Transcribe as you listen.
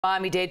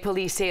Miami-Dade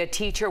police say a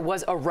teacher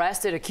was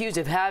arrested accused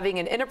of having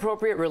an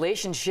inappropriate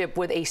relationship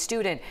with a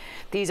student.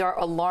 These are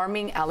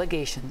alarming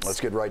allegations. Let's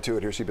get right to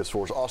it. Here's CBS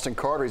 4's Austin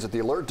Carter. He's at the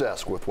alert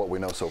desk with what we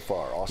know so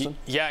far. Austin?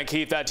 Yeah,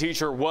 Keith, that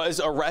teacher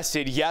was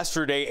arrested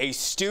yesterday. A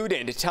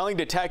student telling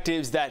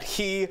detectives that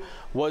he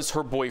was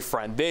her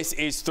boyfriend. This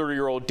is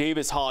 30-year-old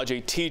Davis Hodge, a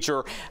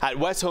teacher at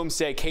West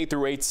Homestead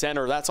K-8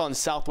 Center. That's on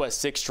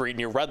Southwest 6th Street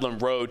near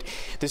Redland Road.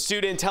 The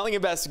student telling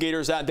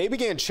investigators that they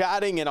began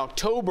chatting in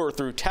October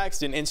through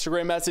text and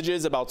Instagram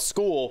messages about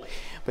school,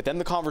 but then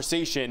the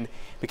conversation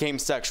became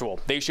sexual.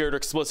 They shared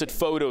explicit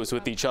photos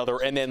with each other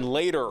and then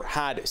later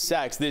had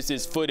sex. This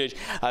is footage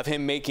of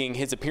him making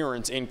his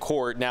appearance in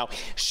court. Now,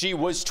 she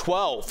was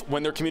 12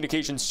 when their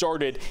communication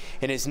started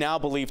and is now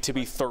believed to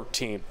be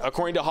 13.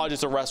 According to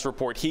Hodge's arrest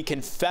report, he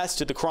confessed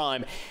to the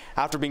crime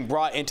after being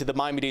brought into the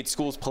Miami-Dade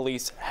Schools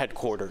Police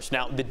headquarters.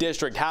 Now, the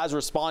district has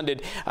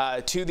responded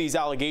to these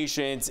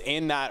allegations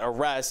in that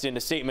arrest in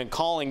a statement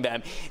calling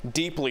them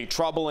deeply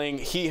troubling.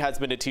 He has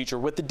been a teacher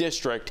with the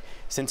district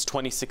since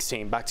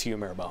 2016. Back to you,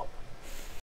 Maribel.